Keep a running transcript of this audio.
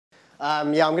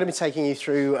Yeah, I'm going to be taking you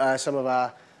through some of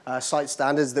our site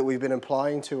standards that we've been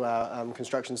applying to our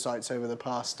construction sites over the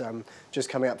past, just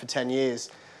coming up for 10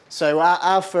 years. So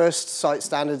our first site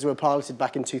standards were piloted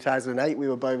back in 2008. We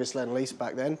were Bovis Lendlease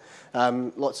back then.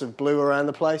 Lots of blue around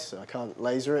the place. I can't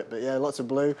laser it, but yeah, lots of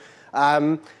blue.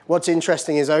 What's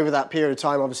interesting is over that period of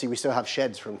time, obviously we still have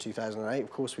sheds from 2008, of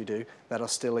course we do, that are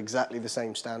still exactly the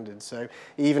same standards. So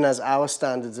even as our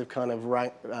standards have kind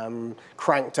of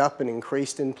cranked up and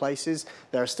increased in places,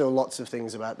 there are still lots of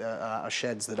things about our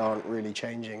sheds that aren't really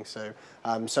changing. So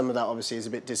some of that obviously is a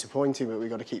bit disappointing, but we've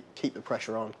got to keep the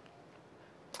pressure on.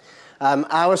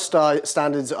 Our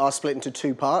standards are split into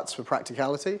two parts for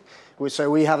practicality.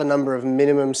 So we have a number of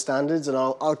minimum standards, and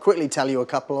I'll quickly tell you a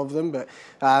couple of them, but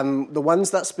the ones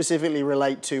that specifically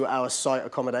relate to our site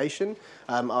accommodation,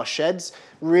 our sheds,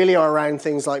 really are around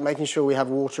things like making sure we have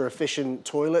water-efficient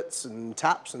toilets and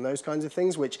taps and those kinds of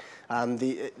things, which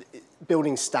the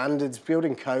building standards,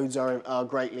 building codes are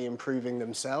greatly improving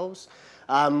themselves.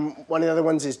 One of the other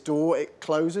ones is door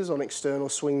closers on external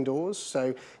swing doors.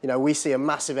 So, we see a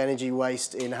massive energy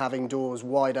waste in having doors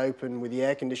wide open with the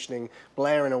air conditioning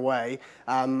blaring away.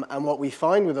 And what we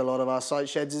find with a lot of our site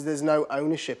sheds is there's no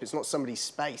ownership. It's not somebody's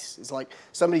space. It's like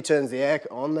somebody turns the air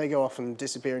on, they go off and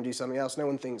disappear and do something else. No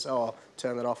one thinks, oh, I'll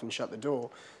turn that off and shut the door.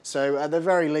 So at the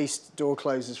very least, door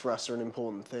closers for us are an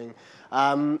important thing.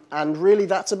 And really,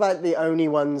 that's about the only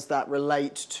ones that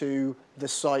relate to the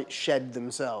site shed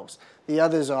themselves. The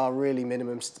others are really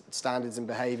minimum standards and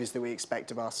behaviours that we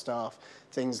expect of our staff.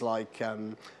 Things like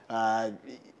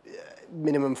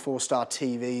minimum 4-star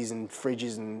TVs and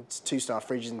fridges and 2-star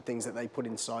fridges and things that they put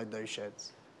inside those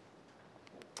sheds.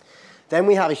 Then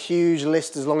we have a huge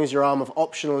list, as long as your arm, of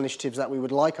optional initiatives that we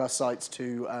would like our sites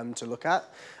to look at.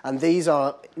 And these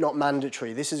are not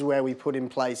mandatory. This is where we put in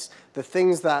place the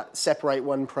things that separate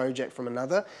one project from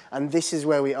another. And this is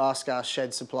where we ask our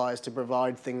shed suppliers to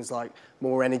provide things like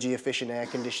more energy efficient air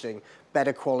conditioning,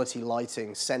 better quality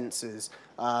lighting, sensors,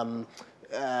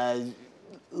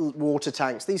 water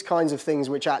tanks, these kinds of things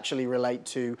which actually relate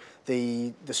to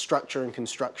the structure and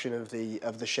construction of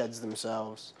the sheds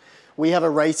themselves. We have a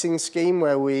rating scheme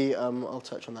where we, I'll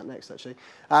touch on that next actually.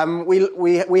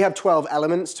 We have 12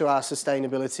 elements to our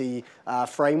sustainability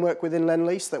framework within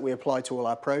Lendlease that we apply to all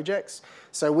our projects.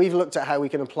 So we've looked at how we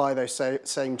can apply those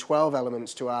same 12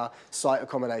 elements to our site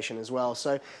accommodation as well.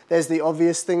 So there's the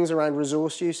obvious things around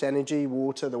resource use, energy,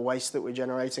 water, the waste that we're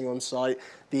generating on site,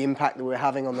 the impact that we're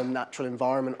having on the natural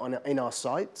environment in our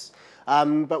sites.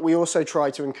 But we also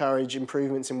try to encourage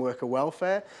improvements in worker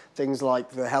welfare, things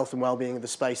like the health and well-being of the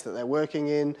space that they're working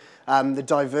in, the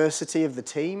diversity of the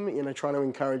team, trying to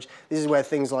encourage, this is where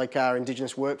things like our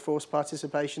Indigenous workforce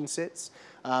participation sits,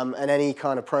 and any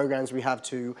kind of programs we have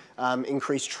to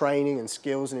increase training and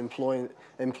skills and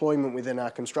employment within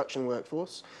our construction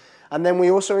workforce. And then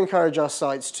we also encourage our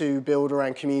sites to build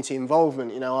around community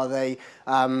involvement. Are they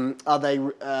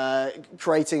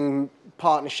creating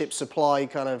partnership supply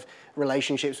kind of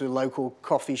relationships with local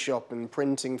coffee shop and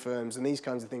printing firms and these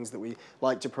kinds of things that we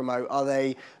like to promote? Are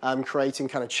they creating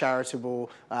kind of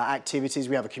charitable activities?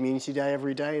 We have a community day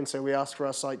every day, and so we ask for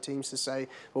our site teams to say,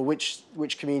 well,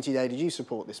 which community day did you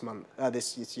support this month,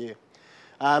 this year?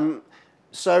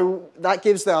 So that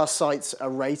gives our sites a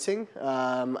rating,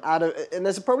 and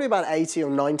there's probably about 80 or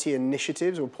 90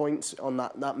 initiatives or points on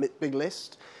that big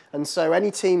list. And so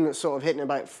any team that's sort of hitting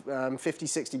about 50,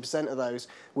 60% of those,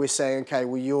 we're saying, okay,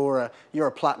 well, you're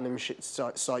a platinum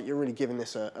site, you're really giving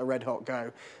this a red hot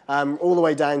go. All the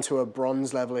way down to a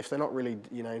bronze level. If they're not really,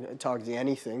 targeting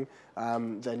anything,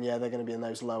 then yeah, they're going to be in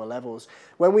those lower levels.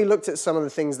 When we looked at some of the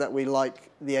things that we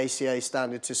like the ACA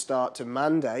standard to start to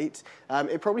mandate,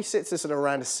 it probably sits us at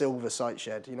around a silver site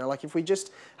shed. Like if we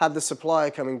just had the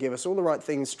supplier come and give us all the right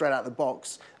things straight out the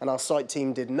box and our site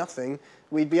team did nothing,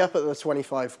 we'd be up at the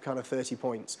 25, kind of 30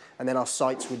 points, and then our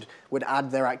sites would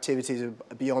add their activities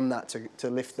beyond that to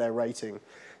lift their rating.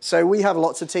 So we have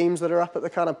lots of teams that are up at the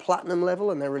kind of platinum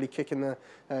level, and they're really kicking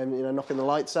knocking the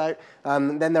lights out.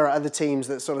 Then there are other teams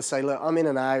that sort of say, look, I'm in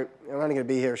and out, I'm only going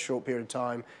to be here a short period of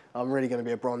time, I'm really going to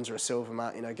be a bronze or a silver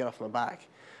mat, get off my back.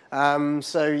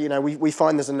 So we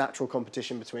find there's a natural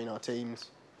competition between our teams.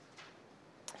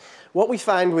 What we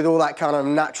found with all that kind of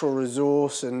natural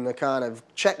resource and the kind of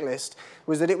checklist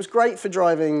was that it was great for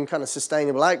driving kind of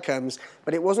sustainable outcomes,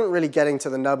 but it wasn't really getting to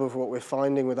the nub of what we're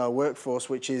finding with our workforce,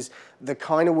 which is the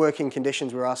kind of working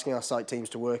conditions we're asking our site teams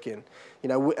to work in. You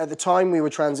know, at the time we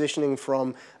were transitioning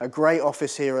from a great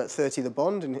office here at 30 The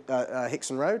Bond in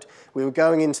Hickson Road. We were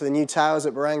going into the new towers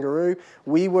at Barangaroo.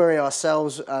 We were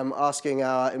ourselves asking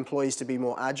our employees to be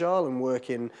more agile and work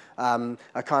in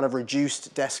a kind of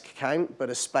reduced desk count,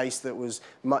 but a space that was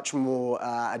much more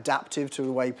adaptive to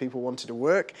the way people wanted to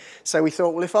work. So we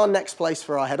thought, well, if our next place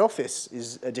for our head office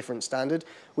is a different standard,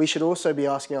 we should also be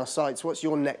asking our sites, what's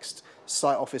your next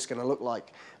site office going to look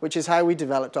like? Which is how we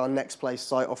developed our Next Place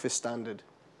site office standard.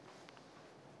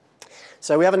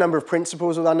 So we have a number of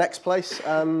principles with our Next Place,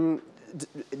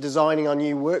 designing our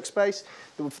new workspace.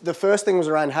 The first thing was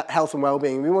around health and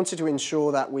well-being. We wanted to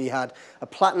ensure that we had a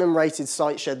platinum-rated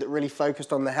site shed that really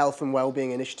focused on the health and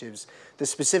well-being initiatives. The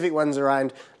specific ones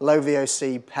around low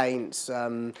VOC paints,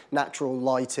 natural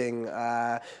lighting,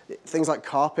 things like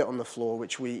carpet on the floor,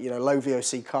 which low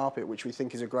VOC carpet, which we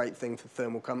think is a great thing for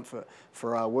thermal comfort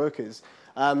for our workers.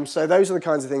 So those are the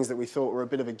kinds of things that we thought were a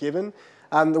bit of a given.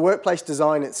 The workplace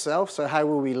design itself, so how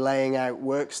were we laying out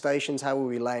workstations, how were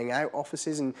we laying out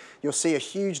offices, and you'll see a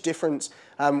huge difference.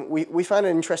 We found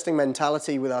an interesting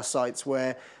mentality with our sites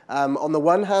where, on the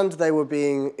one hand, they were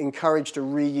being encouraged to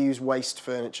reuse waste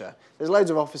furniture. There's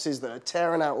loads of offices that are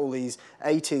tearing out all these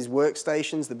 80s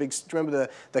workstations, the big, remember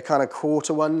the kind of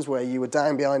quarter ones where you were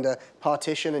down behind a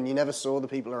partition and you never saw the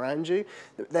people around you?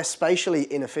 They're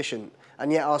spatially inefficient.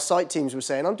 And yet our site teams were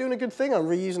saying, I'm doing a good thing, I'm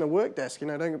reusing a work desk, you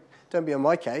know, don't be on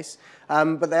my case.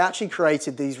 But they actually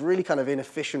created these really kind of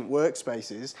inefficient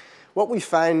workspaces. What we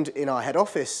found in our head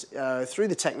office, through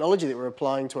the technology that we're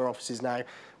applying to our offices now,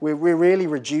 we're really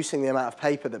reducing the amount of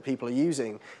paper that people are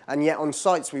using. And yet on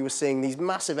sites, we were seeing these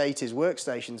massive 80s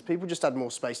workstations. People just had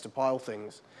more space to pile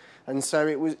things. And so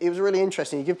it was really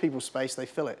interesting. You give people space, they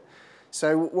fill it.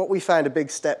 So what we found a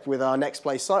big step with our Next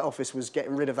Place site office was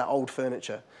getting rid of that old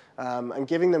furniture and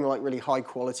giving them like really high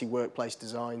quality workplace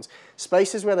designs.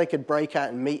 Spaces where they could break out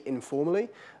and meet informally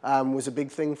was a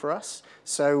big thing for us.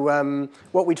 So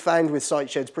what we'd found with site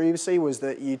sheds previously was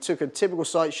that you took a typical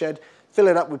site shed, fill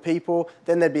it up with people,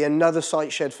 then there'd be another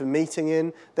site shed for meeting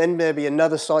in, then there'd be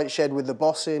another site shed with the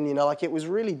boss in, you know, like it was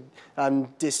really kind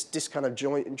of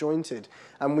jointed.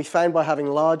 And we found by having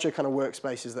larger kind of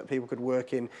workspaces that people could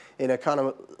work in a kind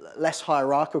of less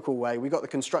hierarchical way, we got the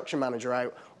construction manager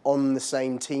out on the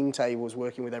same team tables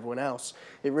working with everyone else.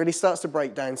 It really starts to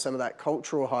break down some of that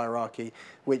cultural hierarchy,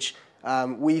 which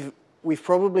we've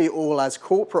probably all, as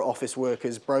corporate office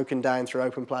workers, broken down through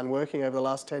open plan working over the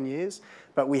last 10 years,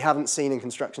 but we haven't seen in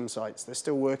construction sites. They're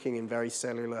still working in very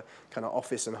cellular kind of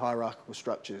office and hierarchical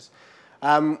structures.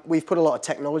 We've put a lot of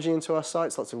technology into our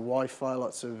sites, lots of Wi-Fi,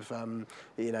 lots of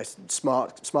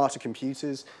smarter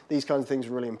computers. These kinds of things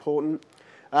are really important.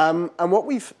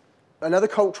 Another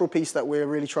cultural piece that we're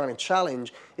really trying to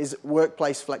challenge is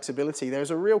workplace flexibility.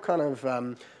 There's a real kind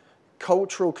of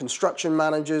cultural construction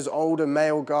managers, older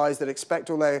male guys that expect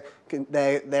all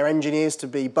their engineers to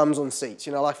be bums on seats.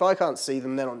 You know, like if I can't see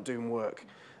them, they're not doing work.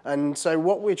 And so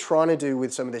what we're trying to do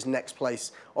with some of this Next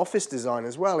Place office design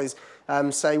as well is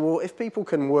say, well, if people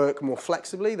can work more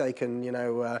flexibly, they can,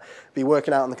 be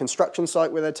working out on the construction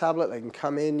site with their tablet, they can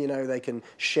come in, they can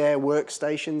share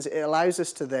workstations. It allows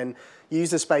us to then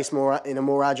use the space in a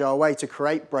more agile way to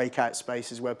create breakout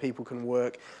spaces where people can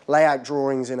work, lay out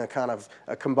drawings in a kind of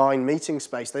a combined meeting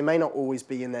space. They may not always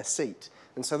be in their seat.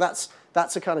 And so that's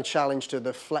a kind of challenge to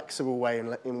the flexible way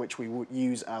in which we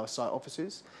use our site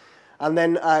offices. And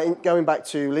then going back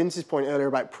to Lindsay's point earlier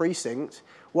about precinct,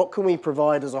 what can we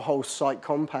provide as a whole site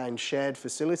compound, shared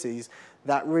facilities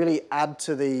that really add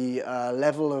to the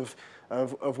level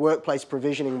of workplace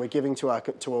provisioning we're giving to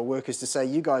our workers to say,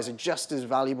 you guys are just as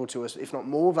valuable to us, if not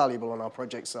more valuable on our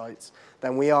project sites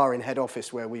than we are in head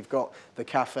office where we've got the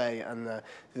cafe and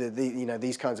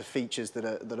these kinds of features that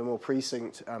are more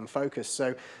precinct focused.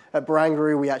 So at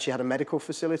Barangaroo, we actually had a medical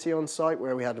facility on site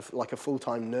where we had a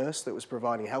full-time nurse that was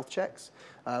providing health checks.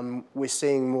 We're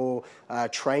seeing more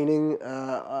training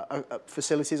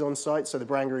facilities on site, so the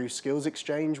Barangaroo Skills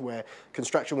Exchange where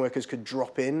construction workers could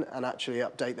drop in and actually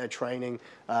update their training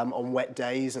on wet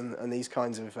days and these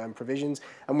kinds of provisions.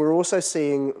 And we're also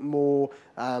seeing more,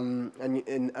 and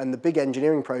the big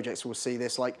engineering projects will see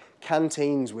this, like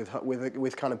canteens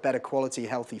with kind of better quality,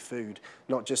 healthy food,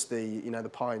 not just the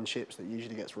pie and chips that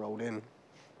usually gets rolled in.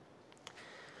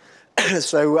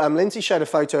 So Lindsay showed a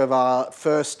photo of our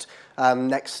first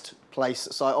Next Place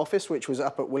site office, which was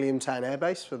up at Williamtown Air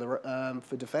Base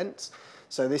for defence.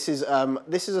 So this is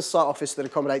a site office that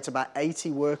accommodates about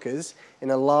 80 workers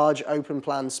in a large open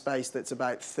plan space that's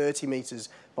about 30 metres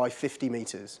by 50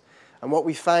 metres. And what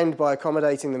we found by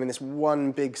accommodating them in this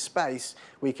one big space,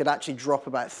 we could actually drop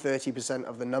about 30%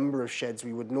 of the number of sheds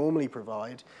we would normally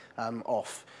provide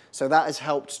off. So that has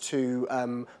helped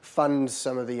to fund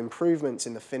some of the improvements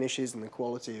in the finishes and the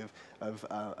quality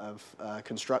of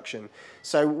construction.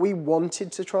 So we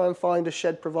wanted to try and find a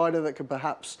shed provider that could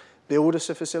perhaps build us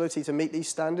a facility to meet these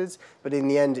standards, but in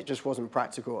the end it just wasn't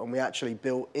practical, and we actually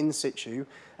built in situ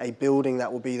a building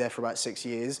that will be there for about 6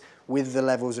 years with the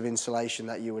levels of insulation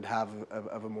that you would have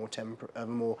of a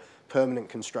more permanent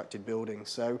constructed building.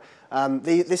 So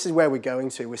this is where we're going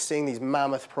to. We're seeing these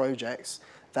mammoth projects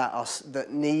that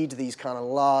need these kind of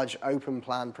large open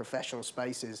plan professional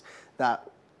spaces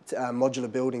that modular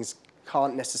buildings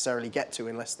can't necessarily get to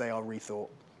unless they are rethought.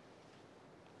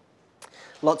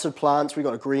 Lots of plants. We've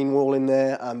got a green wall in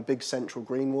there, big central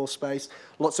green wall space.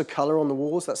 Lots of colour on the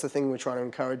walls. That's the thing we're trying to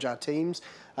encourage our teams.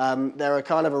 There are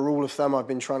kind of a rule of thumb I've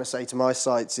been trying to say to my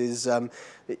sites is I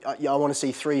want to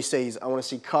see 3 C's. I want to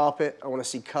see carpet, I want to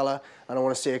see colour, and I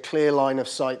want to see a clear line of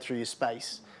sight through your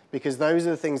space, because those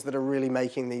are the things that are really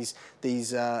making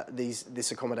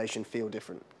this accommodation feel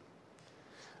different.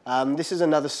 This is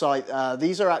another site.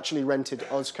 These are actually rented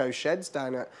Osco sheds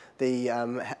down at the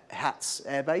Hats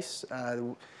Air Base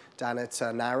down at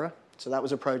Nara. So that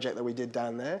was a project that we did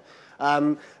down there.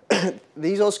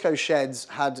 These Osco sheds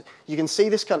had, you can see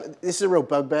this this is a real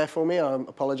bugbear for me, I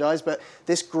apologise, but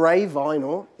this grey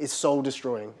vinyl is soul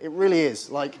destroying. It really is.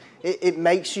 Like, it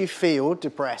makes you feel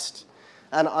depressed.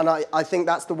 And I think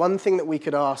that's the one thing that we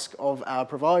could ask of our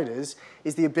providers,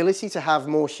 is the ability to have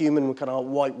more human kind of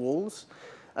white walls.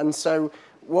 And so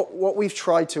what we've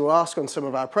tried to ask on some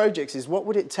of our projects is, what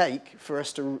would it take for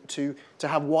us to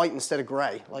have white instead of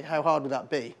grey? Like, how hard would that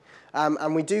be?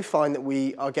 And we do find that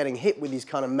we are getting hit with these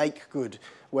kind of make good,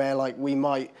 where like we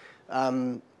might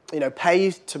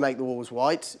pay to make the walls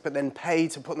white, but then pay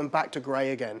to put them back to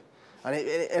grey again. And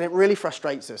it really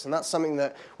frustrates us, and that's something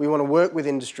that we want to work with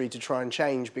industry to try and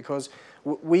change, because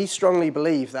we strongly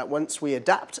believe that once we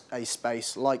adapt a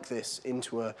space like this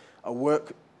into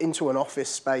an office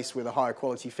space with a higher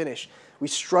quality finish, we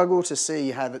struggle to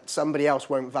see how that somebody else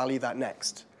won't value that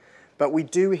next. But we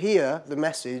do hear the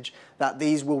message that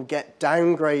these will get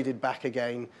downgraded back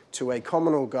again to a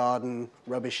communal garden,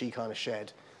 rubbishy kind of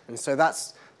shed. And so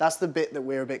that's the bit that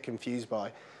we're a bit confused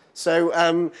by.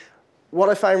 So what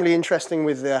I found really interesting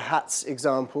with the Hats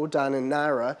example down in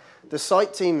Nara, the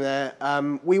site team there,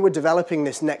 we were developing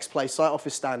this next place site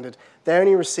office standard. They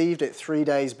only received it 3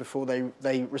 days before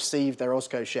they received their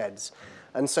Osco sheds.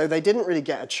 And so they didn't really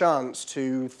get a chance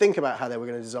to think about how they were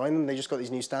going to design them. They just got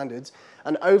these new standards.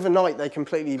 And overnight, they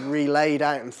completely relayed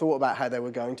out and thought about how they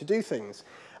were going to do things.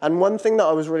 And one thing that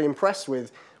I was really impressed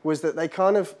with was that they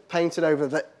kind of painted over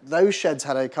that those sheds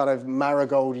had a kind of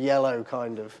marigold yellow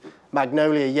kind of,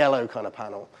 magnolia yellow kind of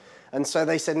panel. And so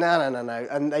they said, no.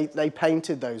 And they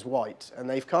painted those white. And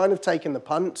they've kind of taken the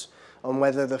punt on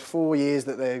whether the 4 years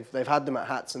that they've had them at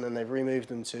Hats and then they've removed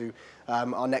them to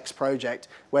our next project,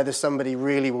 whether somebody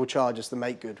really will charge us the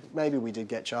make good. Maybe we did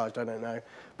get charged, I don't know.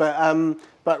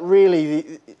 But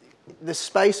really, the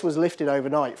space was lifted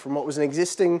overnight from what was an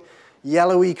existing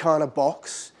yellowy kind of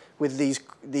box with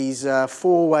these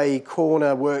four-way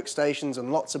corner workstations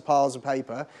and lots of piles of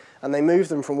paper, and they moved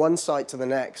them from one site to the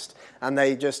next, and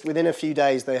they just, within a few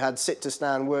days, they had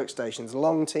sit-to-stand workstations,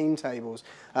 long team tables,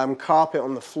 carpet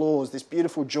on the floors, this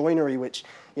beautiful joinery, which,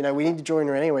 you know, we need the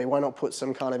joinery anyway, why not put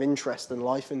some kind of interest and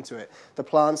life into it? The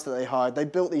plants that they hired, they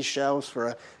built these shelves for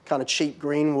a kind of cheap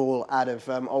green wall out of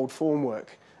old formwork.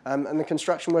 And the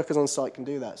construction workers on site can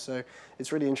do that. So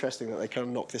it's really interesting that they kind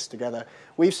of knock this together.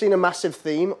 We've seen a massive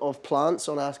theme of plants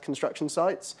on our construction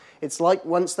sites. It's like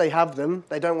once they have them,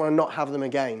 they don't want to not have them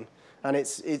again. And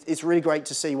it's really great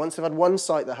to see. Once they've had one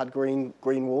site that had green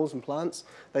walls and plants,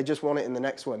 they just want it in the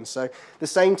next one. So the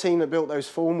same team that built those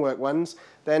formwork ones,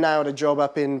 they're now at a job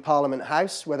up in Parliament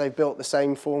House where they've built the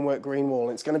same formwork green wall.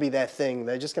 And it's going to be their thing.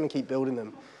 They're just going to keep building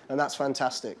them. And that's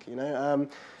fantastic, you know.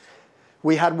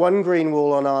 We had one green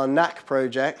wall on our NAC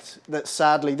project that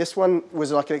sadly, this one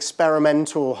was like an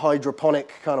experimental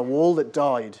hydroponic kind of wall that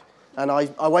died. And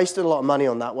I wasted a lot of money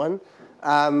on that one.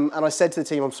 And I said to the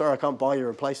team, I'm sorry, I can't buy you a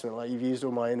replacement. Like, you've used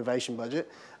all my innovation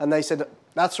budget. And they said,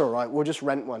 that's all right, we'll just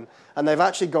rent one. And they've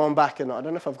actually gone back, and I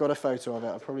don't know if I've got a photo of it,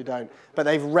 I probably don't. But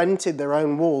they've rented their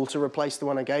own wall to replace the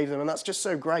one I gave them. And that's just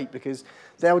so great because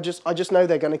I just know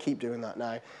they're going to keep doing that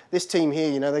now. This team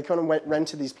here, you know, they kind of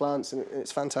rented these plants, and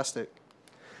it's fantastic.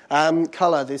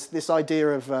 Colour, this idea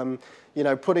of you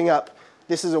know, putting up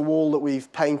This is a wall that we've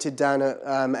painted down at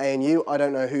ANU. I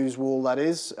don't know whose wall that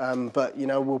is, but you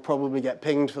know, we'll probably get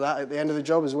pinged for that at the end of the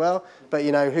job as well. But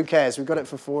you know, who cares? We've got it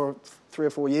for 3 or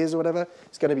 4 years or whatever.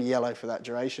 It's going to be yellow for that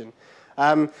duration.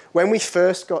 When we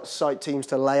first got site teams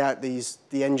to lay out the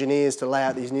engineers to lay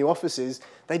out these new offices,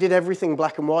 they did everything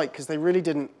black and white because they really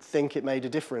didn't think it made a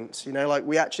difference. You know, like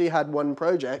we actually had one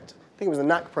project, I think it was a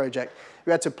NAC project,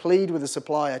 we had to plead with the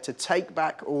supplier to take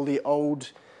back all the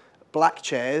old black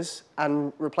chairs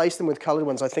and replace them with coloured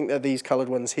ones. I think they're these coloured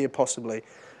ones here possibly.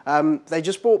 They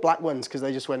just bought black ones because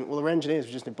they just went, well, they're engineers,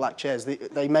 we just need black chairs.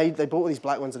 They bought these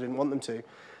black ones, I didn't want them to.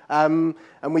 And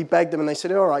we begged them and they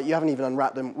said, all right, you haven't even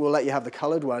unwrapped them, we'll let you have the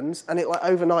coloured ones. And like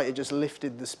overnight, it just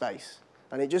lifted the space.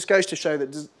 And it just goes to show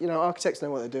that, you know, architects know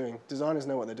what they're doing, designers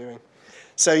know what they're doing.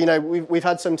 So, you know, we've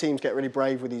had some teams get really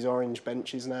brave with these orange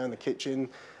benches now in the kitchen.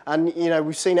 And, you know,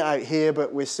 we've seen it out here,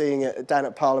 but we're seeing it down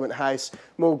at Parliament House,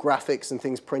 more graphics and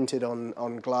things printed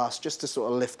on glass just to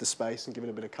sort of lift the space and give it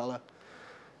a bit of colour.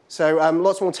 So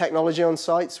lots more technology on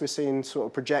sites. We're seeing sort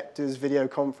of projectors, video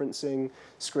conferencing,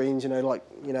 screens, you know, like,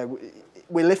 you know,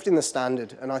 we're lifting the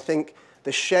standard. And I think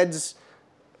the sheds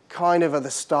kind of are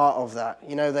the start of that.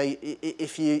 You know,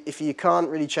 if you can't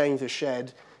really change the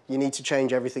shed, you need to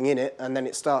change everything in it, and then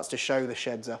it starts to show the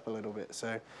sheds up a little bit.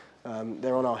 So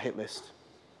they're on our hit list.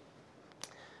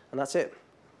 And that's it.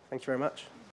 Thank you very much.